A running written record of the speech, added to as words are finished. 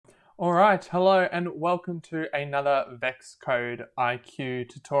Alright, hello and welcome to another VEXcode IQ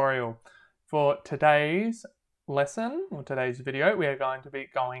tutorial. For today's lesson, or today's video, we are going to be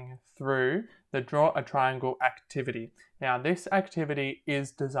going through the Draw a Triangle activity. Now this activity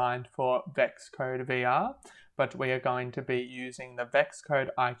is designed for VEXcode VR, but we are going to be using the VEXcode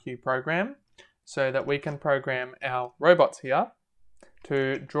IQ program so that we can program our robots here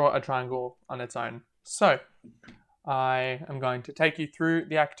to draw a triangle on its own. So, I am going to take you through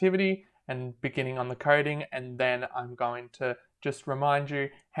the activity and beginning on the coding, and then I'm going to just remind you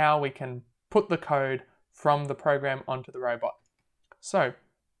how we can put the code from the program onto the robot. So,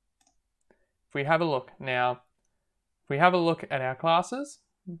 if we have a look now, if we have a look at our classes,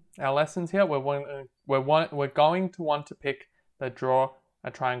 our lessons here, we're going to want to pick the Draw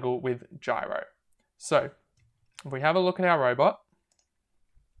a Triangle with Gyro. So, if we have a look at our robot,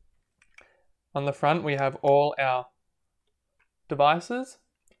 on the front, we have all our devices.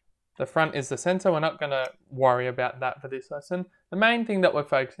 The front is the sensor. We're not going to worry about that for this lesson. The main thing that we're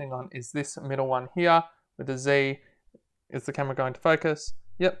focusing on is this middle one here with the Z. Is the camera going to focus?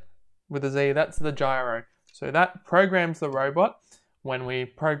 Yep, with the Z, that's the gyro. So that programs the robot. When we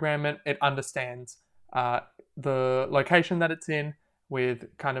program it, it understands the location that it's in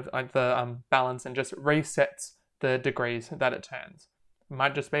with kind of like the balance and just resets the degrees that it turns. It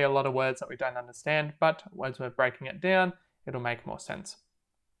might just be a lot of words that we don't understand, but as we're breaking it down, it'll make more sense.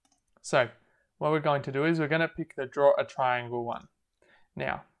 So what we're going to do is we're going to pick the Draw a Triangle one.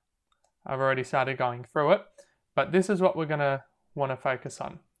 Now, I've already started going through it, but this is what we're going to want to focus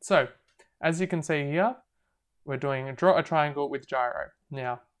on. So as you can see here, we're doing Draw a Triangle with Gyro.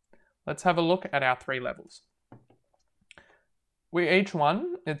 Now, let's have a look at our 3 levels. Each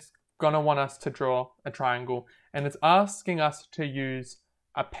one, it's going to want us to draw a triangle, and it's asking us to use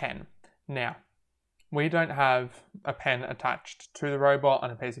a pen. Now, we don't have a pen attached to the robot on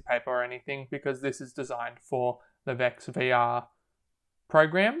a piece of paper or anything because this is designed for the VEX VR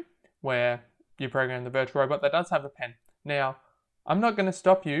program where you program the virtual robot that does have a pen. Now, I'm not going to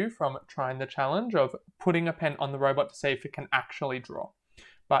stop you from trying the challenge of putting a pen on the robot to see if it can actually draw.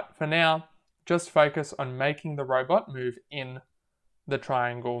 But for now, just focus on making the robot move in the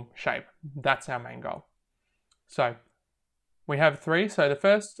triangle shape. That's our main goal. So we have 3. So the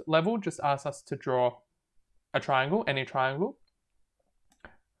first level just asks us to draw a triangle, any triangle,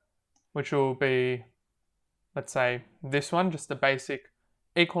 which will be, let's say, this one, just a basic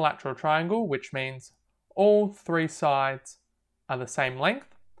equilateral triangle, which means all 3 sides are the same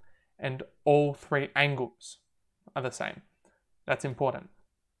length and all 3 angles are the same. That's important.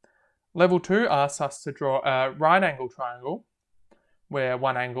 Level 2 asks us to draw a right angle triangle, where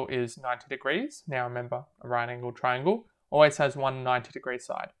one angle is 90 degrees. Now remember, a right angle triangle always has one 90-degree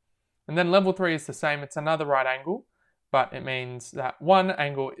side. And then level 3 is the same. It's another right angle, but it means that one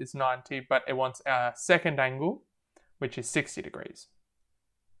angle is 90, but it wants a second angle, which is 60 degrees.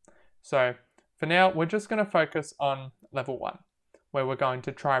 So for now, we're just going to focus on level 1, where we're going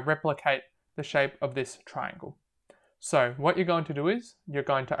to try replicate the shape of this triangle. So what you're going to do is you're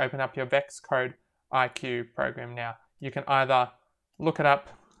going to open up your VEXcode IQ program now. You can either look it up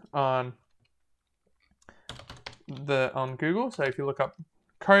on Google. So if you look up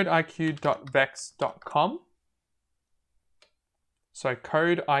codeiq.vex.com, so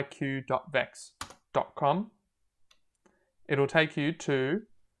codeiq.vex.com, it'll take you to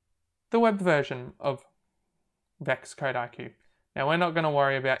the web version of VEXcode IQ. Now we're not going to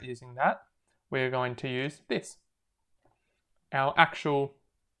worry about using that. We're going to use this, our actual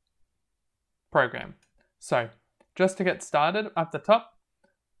program. So just to get started up the top,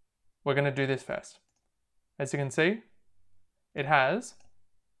 we're going to do this first. As you can see, it has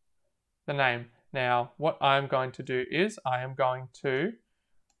the name. Now, what I'm going to do is I am going to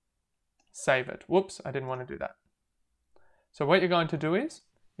save it. Whoops, I didn't want to do that. So what you're going to do is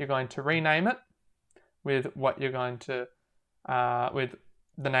you're going to rename it with what you're going to, with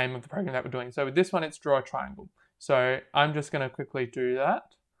the name of the program that we're doing. So with this one, it's Draw a Triangle. So I'm just going to quickly do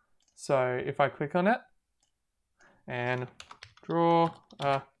that. So if I click on it and Draw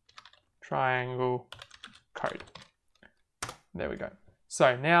a Triangle code. There we go.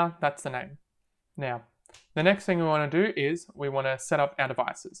 So now that's the name. Now, the next thing we want to do is we want to set up our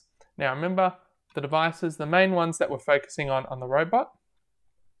devices. Now remember, the devices, the main ones that we're focusing on the robot.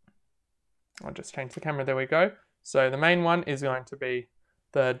 I'll just change the camera, there we go. So the main one is going to be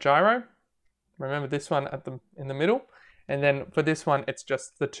the gyro. Remember this one in the middle. And then for this one, it's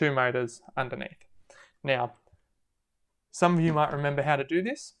just the 2 motors underneath. Now, some of you might remember how to do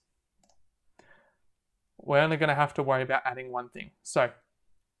this. We're only going to have to worry about adding one thing. So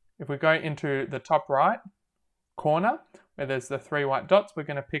if we go into the top right, corner where there's the 3 white dots, we're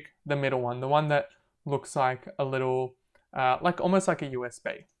going to pick the middle one, the one that looks like a little, almost like a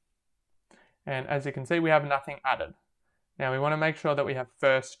USB. And as you can see, we have nothing added. Now we want to make sure that we have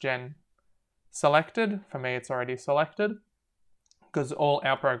first gen selected. For me, it's already selected because all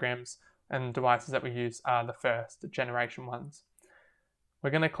our programs and devices that we use are the first generation ones. We're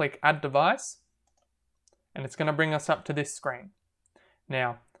going to click Add Device, and it's going to bring us up to this screen.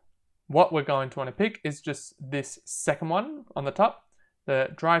 Now, what we're going to want to pick is just this second one on the top, the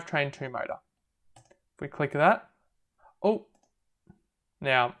Drivetrain 2 motor. If we click that, oh,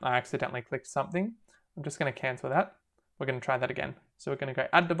 now I accidentally clicked something. I'm just going to cancel that. We're going to try that again. So we're going to go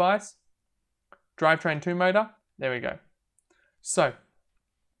Add Device, Drivetrain 2 motor. There we go. So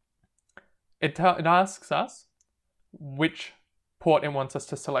it asks us which port it wants us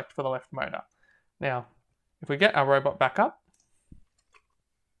to select for the left motor. Now, if we get our robot back up,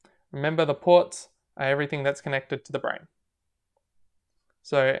 remember the ports are everything that's connected to the brain.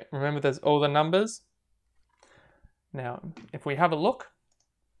 So remember there's all the numbers. Now, if we have a look,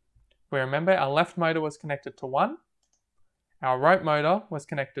 we remember our left motor was connected to 1, our right motor was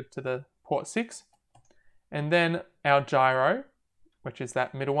connected to the port 6, and then our gyro, which is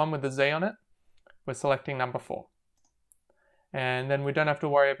that middle one with the Z on it, we're selecting number 4. And then we don't have to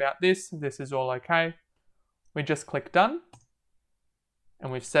worry about this. This is all okay. We just click Done,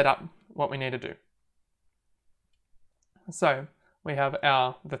 and we've set up what we need to do. So we have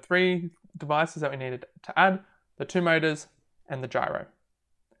the 3 devices that we needed to add, the 2 motors and the gyro.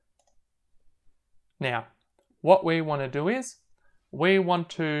 Now, what we want to do is we want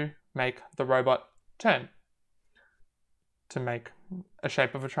to make the robot turn to make a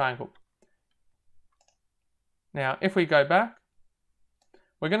shape of a triangle. Now, if we go back,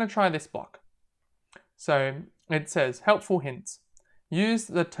 we're going to try this block. So it says, helpful hints. Use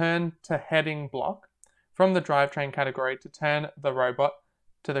the turn to heading block from the drivetrain category to turn the robot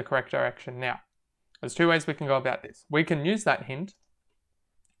to the correct direction. Now, there's 2 ways we can go about this. We can use that hint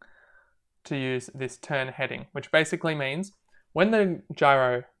to use this turn heading, which basically means when the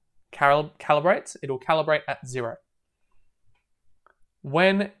gyro calibrates, it'll calibrate at 0.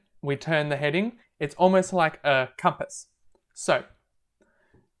 When we turn the heading, it's almost like a compass. So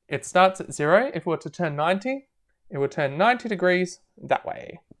it starts at 0. If it were to turn 90, it would turn 90 degrees that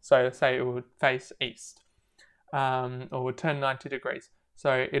way. So say it would face east, or would turn 90 degrees.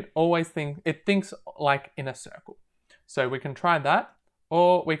 So it always thinks like in a circle. So we can try that,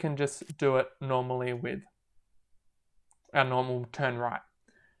 or we can just do it normally with our normal turn right.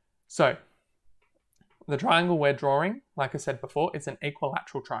 So the triangle we're drawing, like I said before, is an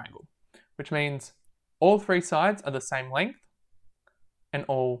equilateral triangle, which means all 3 sides are the same length and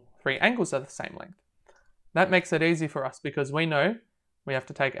all 3 angles are the same length. That makes it easy for us because we know we have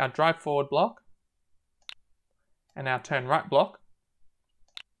to take our drive forward block and our turn right block,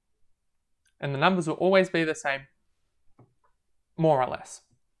 and the numbers will always be the same, more or less.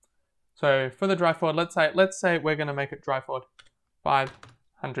 So for the drive forward, let's say we're going to make it drive forward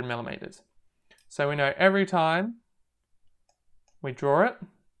 500 millimeters. So we know every time we draw it,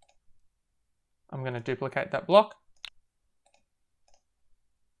 I'm going to duplicate that block.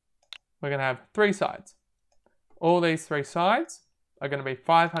 We're going to have 3 sides. All these 3 sides are going to be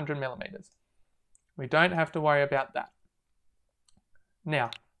 500 millimeters. We don't have to worry about that.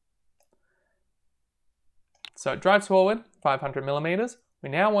 Now, so it drives forward 500 millimeters. We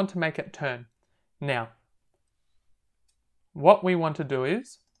now want to make it turn. Now, what we want to do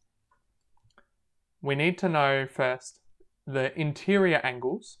is we need to know first the interior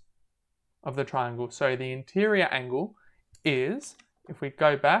angles of the triangle. So the interior angle is, if we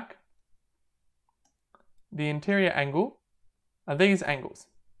go back, the interior angle are these angles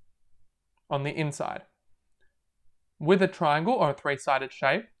on the inside. With a triangle or a 3-sided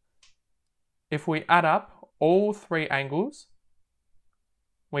shape, if we add up all 3 angles,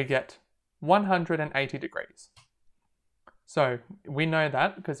 we get 180 degrees. So we know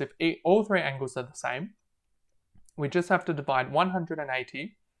that because if all 3 angles are the same, we just have to divide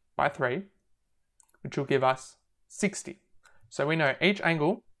 180 by 3, which will give us 60. So we know each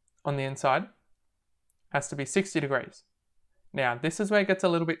angle on the inside has to be 60 degrees. Now, this is where it gets a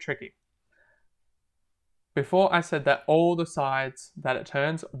little bit tricky. Before I said that all the sides that it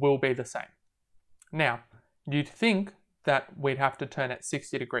turns will be the same. Now, you'd think that we'd have to turn at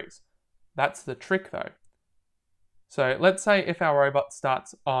 60 degrees. That's the trick though. So let's say if our robot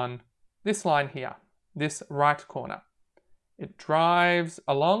starts on this line here, this right corner, it drives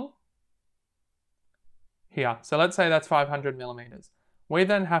along here. So let's say that's 500 millimeters. We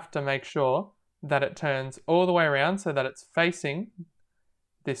then have to make sure that it turns all the way around so that it's facing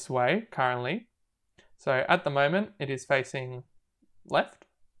this way currently. So at the moment, it is facing left.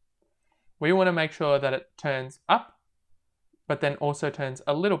 We want to make sure that it turns up, but then also turns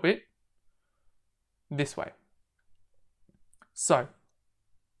a little bit this way. So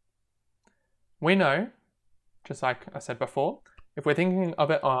we know, just like I said before, if we're thinking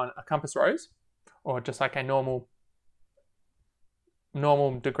of it on a compass rose, or just like a normal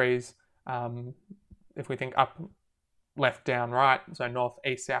degrees, if we think up, left, down, right, so north,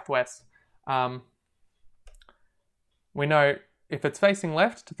 east, south, west, we know if it's facing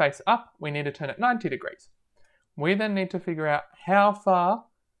left to face up, we need to turn it 90 degrees. We then need to figure out how far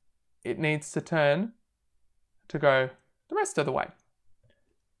it needs to turn to go the rest of the way.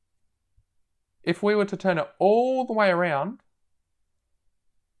 If we were to turn it all the way around,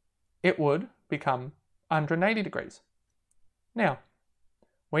 it would become 180 degrees. Now,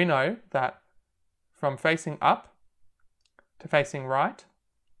 we know that from facing up to facing right,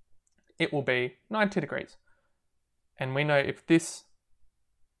 it will be 90 degrees. And we know if this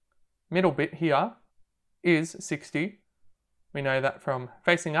middle bit here is 60, we know that from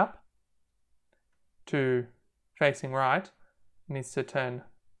facing up to facing right, it needs to turn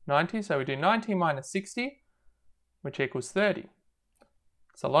 90. So we do 90 minus 60, which equals 30.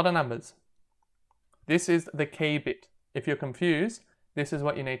 It's a lot of numbers. This is the key bit. If you're confused, this is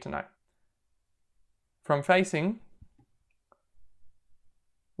what you need to know. From facing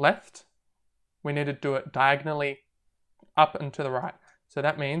left, we need to do it diagonally up and to the right. So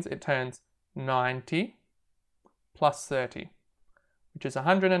that means it turns 90 plus 30, which is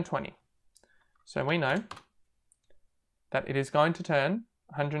 120. So we know that it is going to turn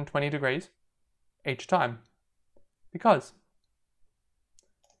 120 degrees each time, because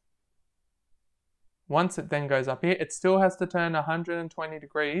once it then goes up here, it still has to turn 120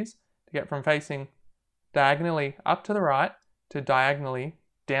 degrees to get from facing diagonally up to the right to diagonally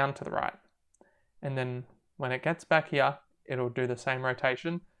down to the right. And then when it gets back here, it'll do the same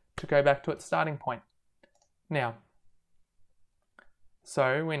rotation to go back to its starting point. Now,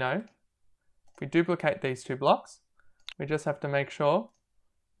 so we know if we duplicate these two blocks, we just have to make sure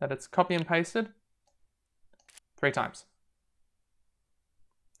that it's copy and pasted 3 times.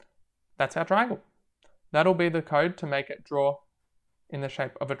 That's our triangle. That'll be the code to make it draw in the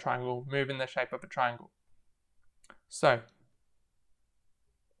shape of a triangle, move in the shape of a triangle. So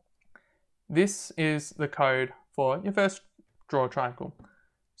this is the code for your first draw triangle.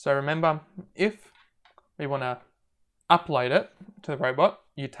 So remember, if we want to upload it to the robot,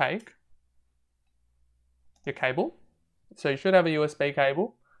 you take your cable. So you should have a USB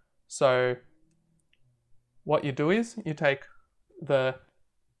cable. So what you do is you take the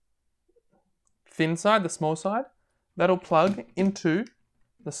thin side, the small side, that'll plug into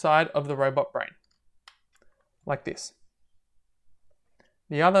the side of the robot brain, like this.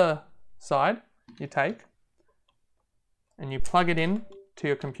 The other side you take and you plug it in to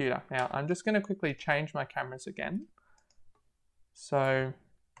your computer. Now I'm just going to quickly change my cameras again. So,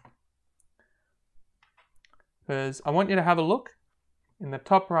 because I want you to have a look in the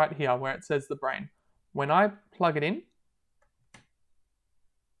top right here where it says the brain. When I plug it in,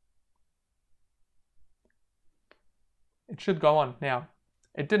 it should go on. Now,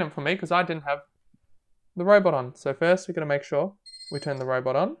 it didn't for me because I didn't have the robot on. So first we're going to make sure we turn the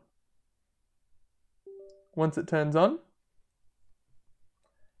robot on. Once it turns on,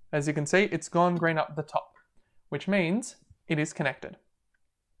 as you can see, it's gone green up the top, which means it is connected.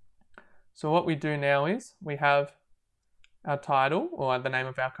 So what we do now is we have our title, or the name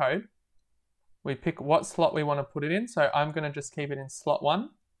of our code. We pick what slot we want to put it in. So I'm going to just keep it in slot 1.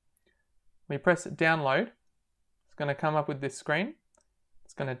 We press download. It's going to come up with this screen.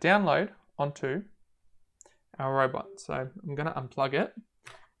 It's going to download onto our robot. So I'm going to unplug it.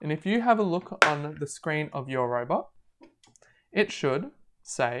 And if you have a look on the screen of your robot, it should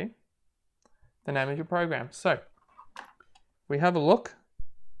say the name of your program. So we have a look.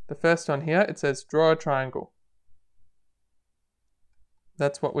 The first one here, it says draw a triangle.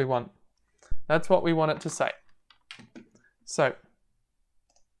 That's what we want. That's what we want it to say. So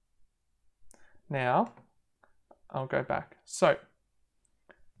now I'll go back. So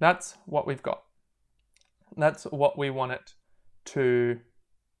that's what we've got. That's what we want it to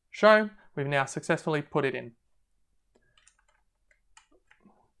show. We've now successfully put it in.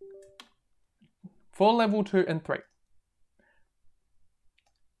 For level 2 and 3,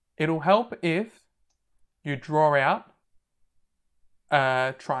 it'll help if you draw out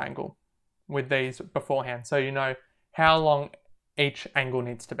a triangle with these beforehand, so you know how long each angle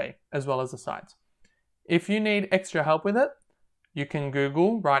needs to be, as well as the sides. If you need extra help with it, you can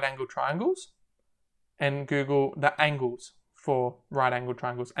Google right angle triangles and Google the angles for right angle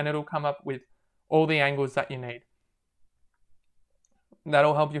triangles, and it'll come up with all the angles that you need.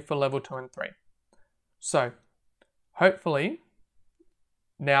 That'll help you for level 2 and 3. So, hopefully,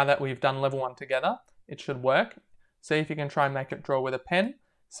 now that we've done level 1 together, it should work. See if you can try and make it draw with a pen.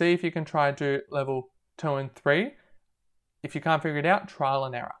 See if you can try and do level 2 and 3. If you can't figure it out, trial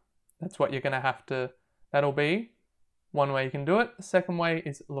and error. That's what you're going to have to, that'll be one way you can do it. The second way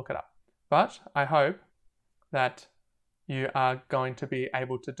is look it up. But I hope that you are going to be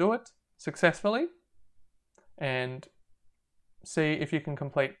able to do it successfully and see if you can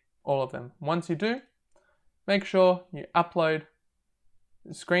complete all of them. Once you do, make sure you upload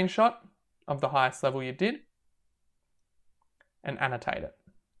a screenshot of the highest level you did and annotate it.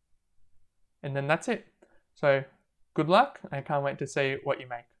 And then that's it. So good luck. I can't wait to see what you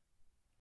make.